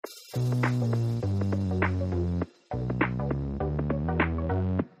Right,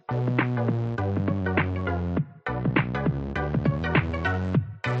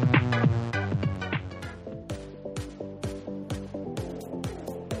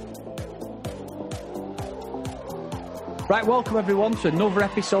 welcome everyone to another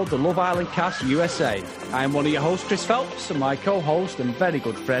episode of the Love Island Cast USA. I'm one of your hosts, Chris Phelps, and my co-host and very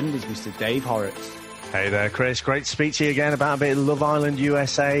good friend is Mr. Dave Horrocks. Hey there, Chris. Great to speak to you again about a bit of Love Island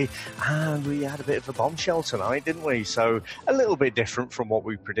USA. And we had a bit of a bombshell tonight, didn't we? So a little bit different from what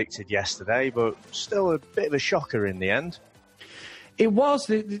we predicted yesterday, but still a bit of a shocker in the end. It was.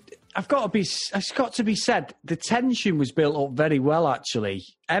 It's got to be said, the tension was built up very well, actually.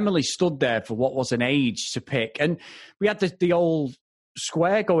 Emily stood there for what was an age to pick. And we had the old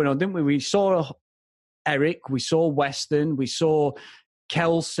square going on, didn't we? We saw Eric, we saw Weston, we saw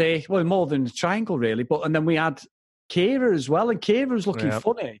Kelsey. Well, more than a triangle, really. And then we had Kira as well. And Kira was looking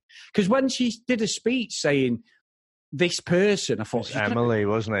funny. Because when she did a speech saying, this person, I thought... It was Emily,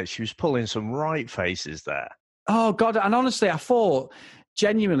 wasn't it? She was pulling some right faces there. Oh, God. And honestly, I thought...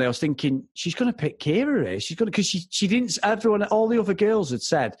 Genuinely, I was thinking she's going to pick Kira here. She's going to, because she didn't. Everyone, all the other girls had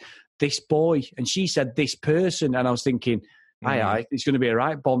said this boy, and she said this person, and I was thinking, aye, it's going to be a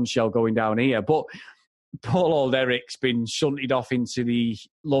right bombshell going down here. But poor old Eric's been shunted off into the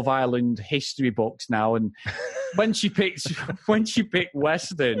Love Island history books now, and when she picked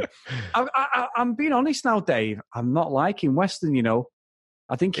Weston, I'm being honest now, Dave. I'm not liking Weston. You know,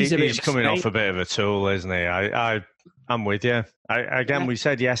 I think he's coming off a bit of a tool, isn't he? I'm with you. We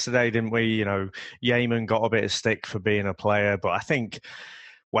said yesterday, didn't we? You know, Yeaman got a bit of stick for being a player, but I think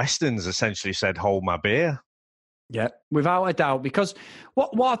Weston's essentially said, hold my beer. Yeah, without a doubt, because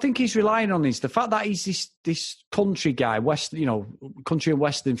what I think he's relying on is the fact that he's this country guy, country and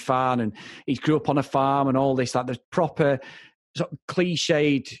Western fan, and he grew up on a farm and all this, like the proper sort of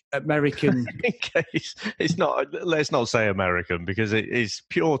cliched American. It's not. Let's not say American because it's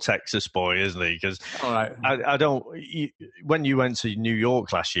pure Texas boy, isn't he? Because I don't. When you went to New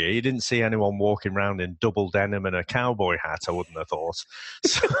York last year, you didn't see anyone walking around in double denim and a cowboy hat. I wouldn't have thought.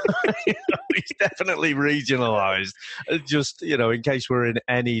 So he's definitely regionalised. Just in case we're in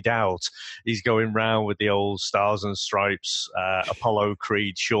any doubt, he's going round with the old Stars and Stripes Apollo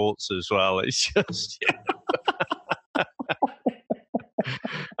Creed shorts as well. It's just.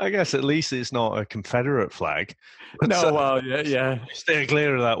 I guess at least it's not a Confederate flag. Stay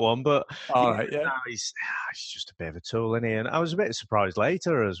clear of that one. But all right, yeah. He's just a bit of a tool, isn't he? And I was a bit surprised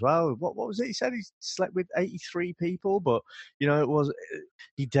later as well. What was it? He said he slept with 83 people, but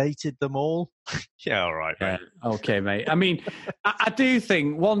he dated them all. Yeah, all right, mate. Okay, mate. I mean, I do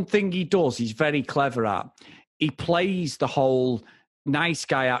think one thing he does, he's very clever at. He plays the whole nice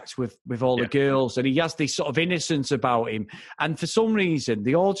guy act with all the girls, and he has this sort of innocence about him, and for some reason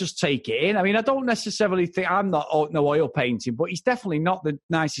they all just take it in. I mean, I don't necessarily think I'm not no oil painting, but he's definitely not the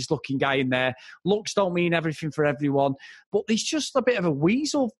nicest looking guy in there. Looks don't mean everything for everyone, but there's just a bit of a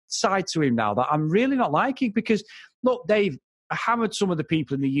weasel side to him now that I'm really not liking, because look, Dave, I hammered some of the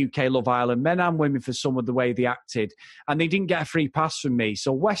people in the UK Love Island, men and women, for some of the way they acted, and they didn't get a free pass from me.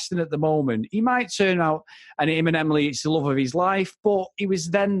 So Weston at the moment, he might turn out, and him and Emily, it's the love of his life, but he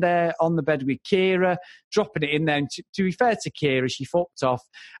was then there on the bed with Kira, dropping it in there. And to be fair to Kira, she fucked off.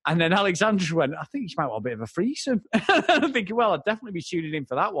 And then Alexandra went, I think she might want a bit of a threesome. I'm thinking, well, I'd definitely be tuning in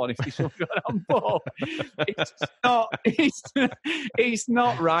for that one if this was going on. But it's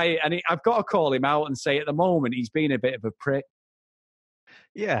not right. And I've got to call him out and say at the moment he's been a bit of a prick.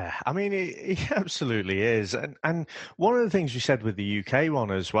 Yeah, I mean, he absolutely is. And one of the things we said with the UK one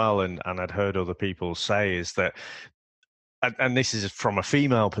as well, and I'd heard other people say, is that, and this is from a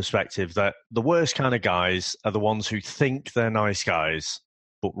female perspective, that the worst kind of guys are the ones who think they're nice guys,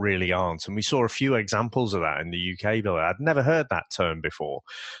 but really aren't. And we saw a few examples of that in the UK, Bill. I'd never heard that term before.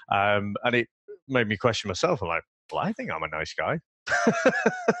 And it made me question myself. I'm like, well, I think I'm a nice guy.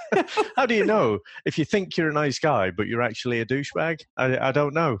 How do you know if you think you're a nice guy but you're actually a douchebag? I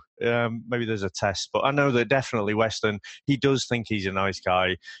don't know. Maybe there's a test, but I know that definitely Weston, he does think he's a nice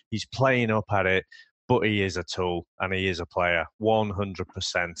guy. He's playing up at it, but he is a tool and he is a player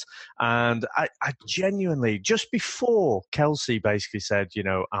 100%. And I genuinely, just before Kelsey basically said,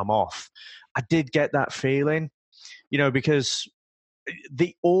 I'm off, I did get that feeling, because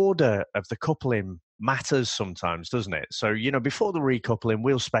the order of the coupling matters sometimes, doesn't it? So, before the recoupling,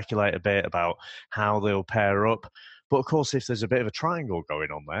 we'll speculate a bit about how they'll pair up. But of course, if there's a bit of a triangle going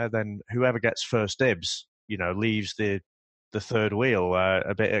on there, then whoever gets first dibs, leaves the third wheel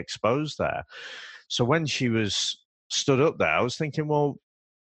a bit exposed there. So when she was stood up there, I was thinking, well,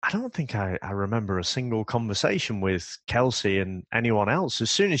 I don't think I remember a single conversation with Kelsey and anyone else.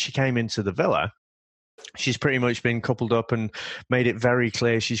 As soon as she came into the villa, she's pretty much been coupled up and made it very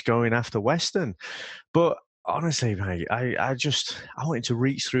clear she's going after Weston. But honestly, mate, I wanted to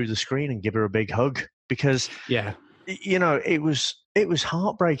reach through the screen and give her a big hug because, yeah, you know, it was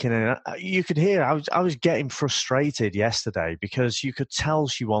heartbreaking, and you could hear I was getting frustrated yesterday because you could tell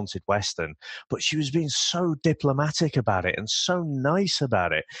she wanted Weston, but she was being so diplomatic about it and so nice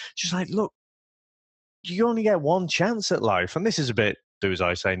about it. She's like, look, you only get one chance at life, and this is a bit do as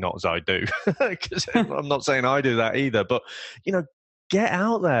I say, not as I do, because I'm not saying I do that either, but, you know, get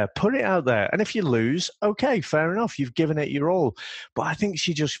out there, put it out there. And if you lose, okay, fair enough. You've given it your all. But I think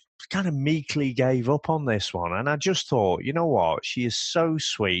she just kind of meekly gave up on this one. And I just thought, you know what? She is so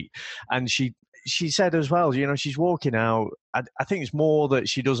sweet. And she said as well, you know, she's walking out. I think it's more that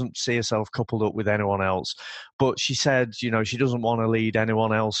she doesn't see herself coupled up with anyone else. But she said, you know, she doesn't want to lead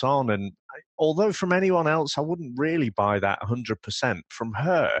anyone else on. And although from anyone else, I wouldn't really buy that 100%. From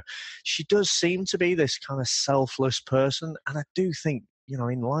her, she does seem to be this kind of selfless person. And I do think, you know,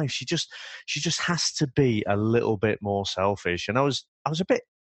 in life, she just has to be a little bit more selfish. And I was a bit,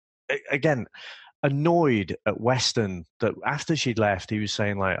 again, annoyed at Weston that after she'd left, he was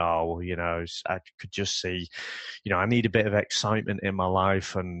saying like, oh, well, you know, I could just see, you know, I need a bit of excitement in my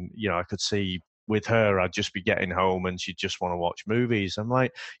life. And, you know, I could see with her, I'd just be getting home and she'd just want to watch movies. I'm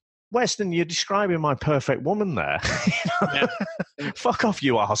like, Weston, you're describing my perfect woman there. Yeah. Fuck off,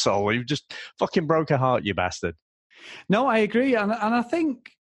 you arsehole. You just fucking broke her heart, you bastard. No, I agree. And I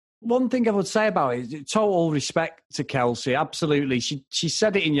think one thing I would say about it is total respect to Kelsey. Absolutely. She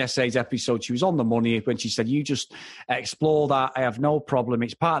said it in yesterday's episode. She was on the money when she said, you just explore that. I have no problem.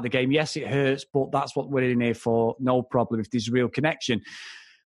 It's part of the game. Yes, it hurts, but that's what we're in here for. No problem if there's a real connection.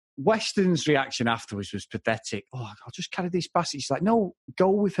 Weston's reaction afterwards was pathetic. Oh, I'll just carry this bastard. She's like, no,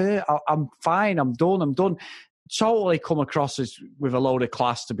 go with her. I'm fine. I'm done. Totally come across as with a load of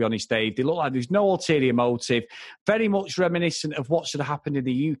class, to be honest, Dave. They look like there's no ulterior motive. Very much reminiscent of what should have happened in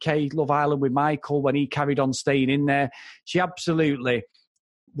the UK Love Island with Michael when he carried on staying in there. She absolutely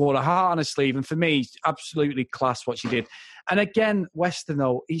wore a heart on her sleeve. And for me, absolutely class what she did. And again, Weston,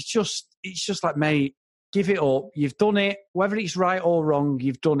 though, it's just like, mate, give it up. You've done it. Whether it's right or wrong,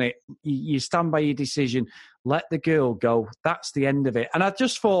 you've done it. You stand by your decision. Let the girl go. That's the end of it. And I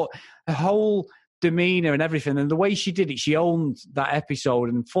just thought the whole demeanour and everything, and the way she did it, she owned that episode,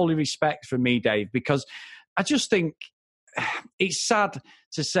 and fully respect from me, Dave, because I just think it's sad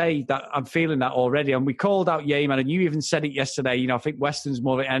to say that I'm feeling that already. And we called out Yeman, and you even said it yesterday. You know, I think Weston's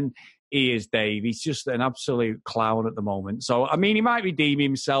more, and he is, Dave. He's just an absolute clown at the moment. So, I mean, he might redeem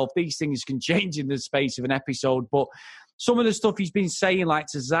himself. These things can change in the space of an episode, but some of the stuff he's been saying, like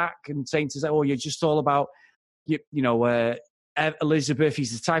to Zach, and saying to Zach, oh, you're just all about, you know, Elizabeth,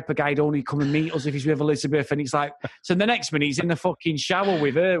 he's the type of guy who'd only come and meet us if he's with Elizabeth. And it's like, so the next minute he's in the fucking shower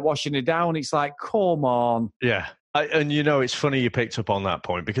with her, washing her down. It's like, come on. Yeah. And, you know, it's funny you picked up on that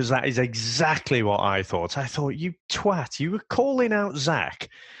point, because that is exactly what I thought. I thought, you twat, you were calling out Zach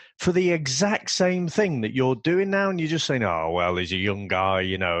for the exact same thing that you're doing now. And you're just saying, oh, well, he's a young guy,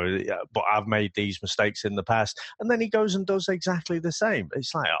 you know, but I've made these mistakes in the past. And then he goes and does exactly the same.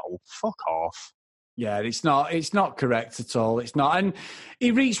 It's like, oh, fuck off. Yeah, it's not correct at all. It's not. And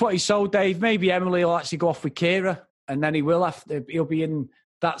he reached what he sold, Dave. Maybe Emily will actually go off with Kira, and then he'll be in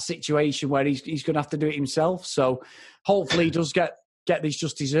that situation where he's going to have to do it himself. So hopefully he does get these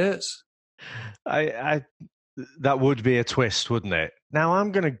just desserts. That would be a twist, wouldn't it? Now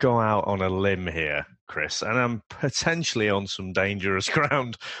I'm going to go out on a limb here, Chris, and I'm potentially on some dangerous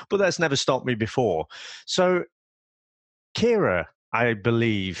ground, but that's never stopped me before. So Kira, I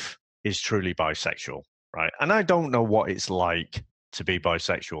believe, is truly bisexual, right? And I don't know what it's like to be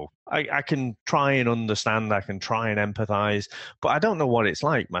bisexual. I can try and understand, I can try and empathize, but I don't know what it's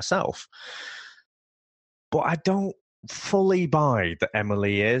like myself. But I don't fully buy that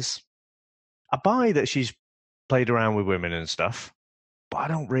Emily is. I buy that she's played around with women and stuff, but I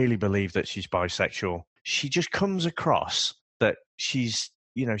don't really believe that she's bisexual. She just comes across that she's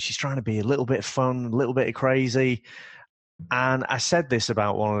trying to be a little bit fun, a little bit crazy. And I said this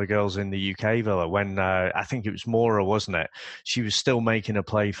about one of the girls in the UK villa when I think it was Maura, wasn't it? She was still making a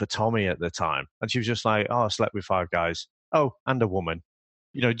play for Tommy at the time. And she was just like, oh, I slept with 5 guys. Oh, and a woman.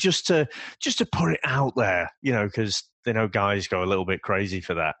 You know, just to put it out there, you know, because they know guys go a little bit crazy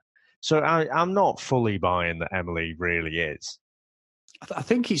for that. So I'm not fully buying that Emily really is. I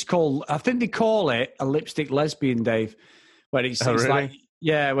think they call it a lipstick lesbian, Dave, where it's really? like,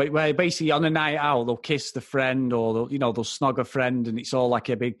 yeah, where basically on a night out, they'll kiss the friend, or they'll snog a friend, and it's all like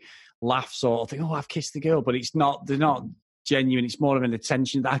a big laugh sort of thing. Oh, I've kissed the girl, but it's not. They're not genuine. It's more of an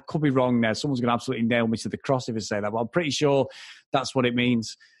attention. I could be wrong there. Someone's going to absolutely nail me to the cross if I say that, but I'm pretty sure that's what it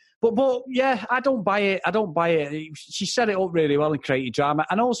means. But yeah, I don't buy it. She set it up really well and created drama.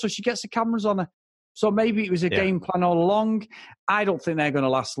 And also, she gets the cameras on her. So maybe it was a game plan all along. I don't think they're going to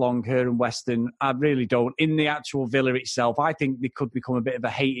last long, her and Weston. I really don't. In the actual villa itself, I think they could become a bit of a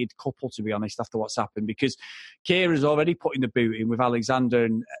hated couple, to be honest, after what's happened. Because Ciara's already putting the boot in with Alexander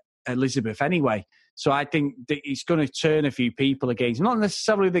and Elizabeth anyway. So I think that it's going to turn a few people against, not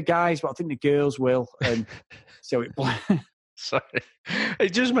necessarily the guys, but I think the girls will. And so it... Sorry. It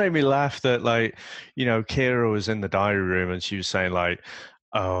just made me laugh that, like, you know, Ciara was in the diary room and she was saying, like,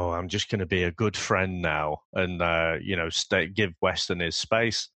 oh, I'm just going to be a good friend now and, you know, give Weston his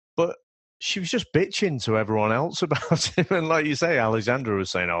space. But she was just bitching to everyone else about him. And like you say, Alexandra was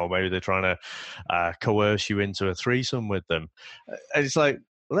saying, oh, maybe they're trying to coerce you into a threesome with them. And it's like,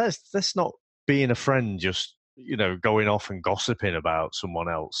 let's not being a friend just, you know, going off and gossiping about someone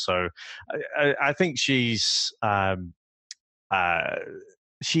else. So I think she's...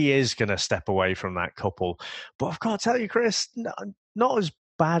 she is going to step away from that couple. But I've got to tell you, Chris, not as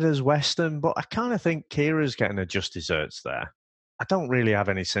bad as Weston, but I kind of think Ciara's getting her just desserts there. I don't really have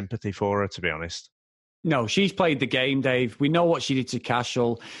any sympathy for her, to be honest. No, she's played the game, Dave. We know what she did to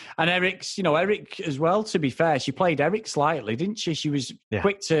Cashel. And Eric as well, to be fair. She played Eric slightly, didn't she? She was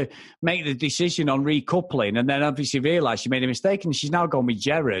quick to make the decision on recoupling and then obviously realised she made a mistake. And she's now gone with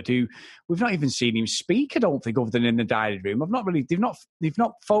Gerard, who we've not even seen him speak, I don't think, other than in the diary room. They've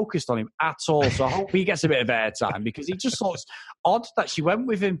not focused on him at all. So I hope he gets a bit of airtime because it just looks odd that she went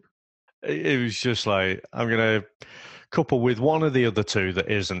with him. It was just like, I'm going to couple with one of the other two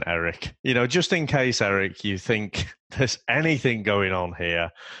that isn't Eric. You know, just in case, Eric, you think there's anything going on here,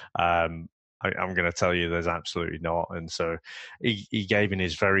 I'm going to tell you there's absolutely not. And so he gave in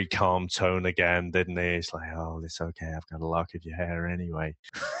his very calm tone again, didn't he? It's like, oh, it's okay. I've got a lock of your hair anyway.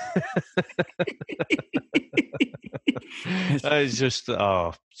 It's just,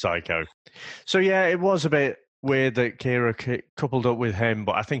 psycho. So, yeah, it was a bit weird that Ciara coupled up with him,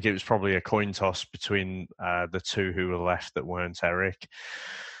 but I think it was probably a coin toss between the two who were left that weren't Eric.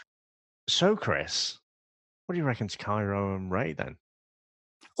 So, Chris, what do you reckon to Cairo and Ray then?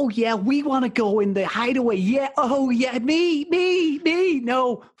 Oh, yeah, we want to go in the hideaway. Yeah, oh, yeah, me.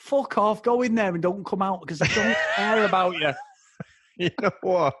 No, fuck off. Go in there and don't come out because I don't care about you. You know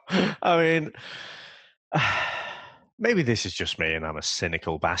what? I mean, maybe this is just me and I'm a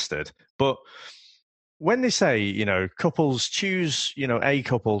cynical bastard, but when they say, you know, couples choose, you know, a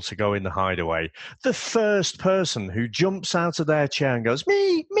couple to go in the hideaway, the first person who jumps out of their chair and goes,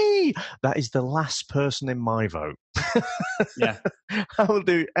 me, that is the last person in my vote. Yeah. I will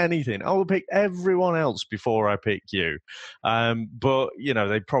do anything. I will pick everyone else before I pick you. But, you know,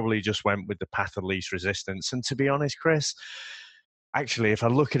 they probably just went with the path of least resistance. And to be honest, Chris, actually, if I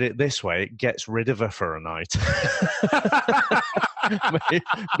look at it this way, it gets rid of her for a night.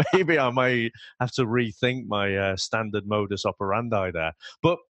 Maybe I may have to rethink my standard modus operandi there.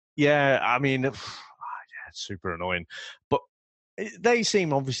 But, yeah, I mean, it's super annoying. But they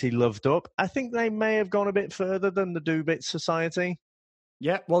seem obviously loved up. I think they may have gone a bit further than the Do-Bit Society.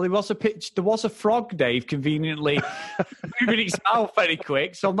 Yeah, well, there was a frog, Dave, conveniently moving its mouth very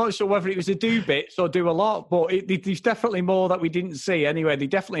quick. So I'm not sure whether it was a Do-Bits or Do a Lot, but there's definitely more that we didn't see. Anyway, they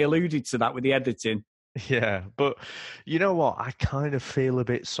definitely alluded to that with the editing. Yeah, but you know what? I kind of feel a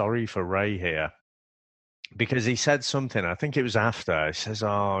bit sorry for Ray here because he said something. I think it was after. He says,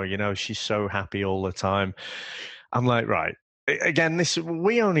 "Oh, you know, she's so happy all the time." I'm like, right. Again,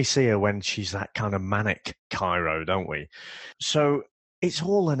 we only see her when she's that kind of manic Cairo, don't we? So it's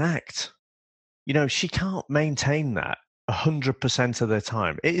all an act. You know, she can't maintain that 100% of the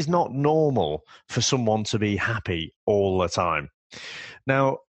time. It is not normal for someone to be happy all the time.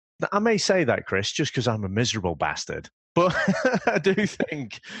 Now, I may say that, Chris, just because I'm a miserable bastard, but I do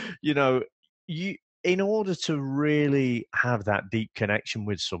think, you know, in order to really have that deep connection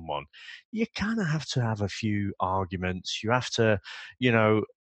with someone, you kind of have to have a few arguments. You have to, you know,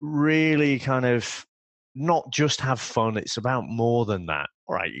 really kind of not just have fun. It's about more than that.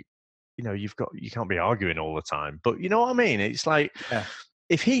 All right, you know, you can't be arguing all the time, but you know what I mean? It's like,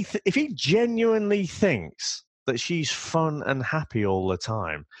 if he genuinely thinks that she's fun and happy all the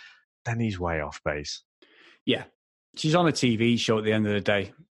time, then he's way off base. Yeah. She's on a TV show at the end of the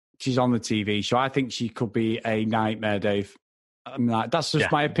day. She's on the TV show. I think she could be a nightmare, Dave. That's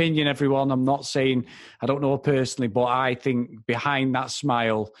just my opinion, everyone. I'm not saying, I don't know her personally, but I think behind that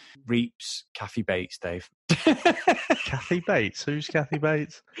smile reaps Kathy Bates, Dave. Kathy Bates? Who's Kathy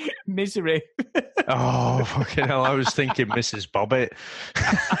Bates? Misery. Oh, fucking hell. I was thinking Mrs. Bobbitt.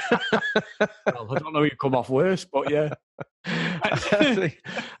 Well, I don't know who come off worse, but yeah. I think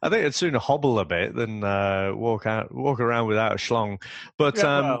I'd sooner hobble a bit than walk around without a schlong. But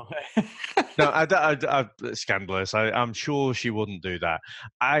no, scandalous. I'm sure she wouldn't do that.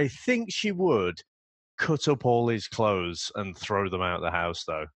 I think she would cut up all his clothes and throw them out the house,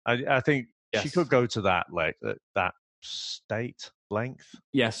 though. I think she could go to that state length.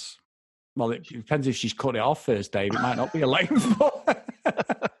 Yes. Well, it depends if she's cut it off first, Dave. It might not be a length.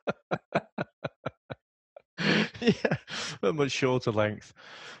 Yeah, a much shorter length.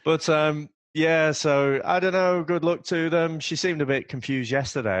 But yeah, so I don't know. Good luck to them. She seemed a bit confused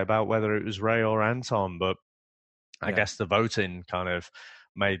yesterday about whether it was Ray or Anton, but I guess the voting kind of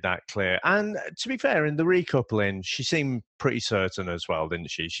made that clear. And to be fair, in the recoupling, she seemed pretty certain as well,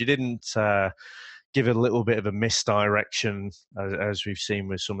 didn't she? She didn't give it a little bit of a misdirection, as we've seen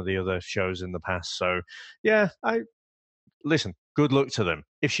with some of the other shows in the past. So, yeah, listen, good luck to them.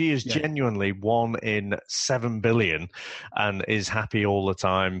 If she is genuinely 1 in 7 billion and is happy all the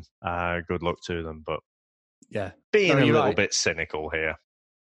time, good luck to them. But being a little bit cynical here.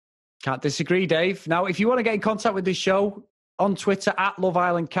 Can't disagree, Dave. Now, if you want to get in contact with this show, on Twitter at Love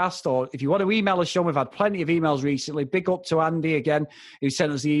Island Cast, or if you want to email us, show, we've had plenty of emails recently. Big up to Andy again, who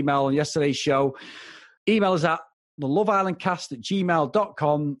sent us the email on yesterday's show. Email us at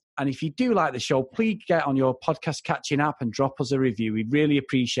theloveislandcast@gmail.com. And if you do like the show, please get on your podcast catching app and drop us a review. We'd really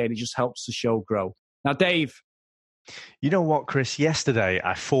appreciate it. It just helps the show grow. Now, Dave. You know what, Chris? Yesterday,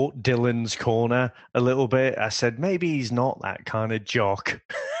 I fought Dylan's corner a little bit. I said, maybe he's not that kind of jock.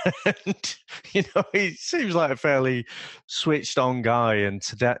 And, he seems like a fairly switched-on guy. And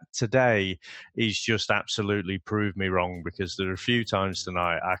today, he's just absolutely proved me wrong, because there are a few times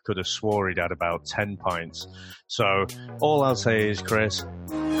tonight I could have swore he'd had about 10 pints. So all I'll say is, Chris,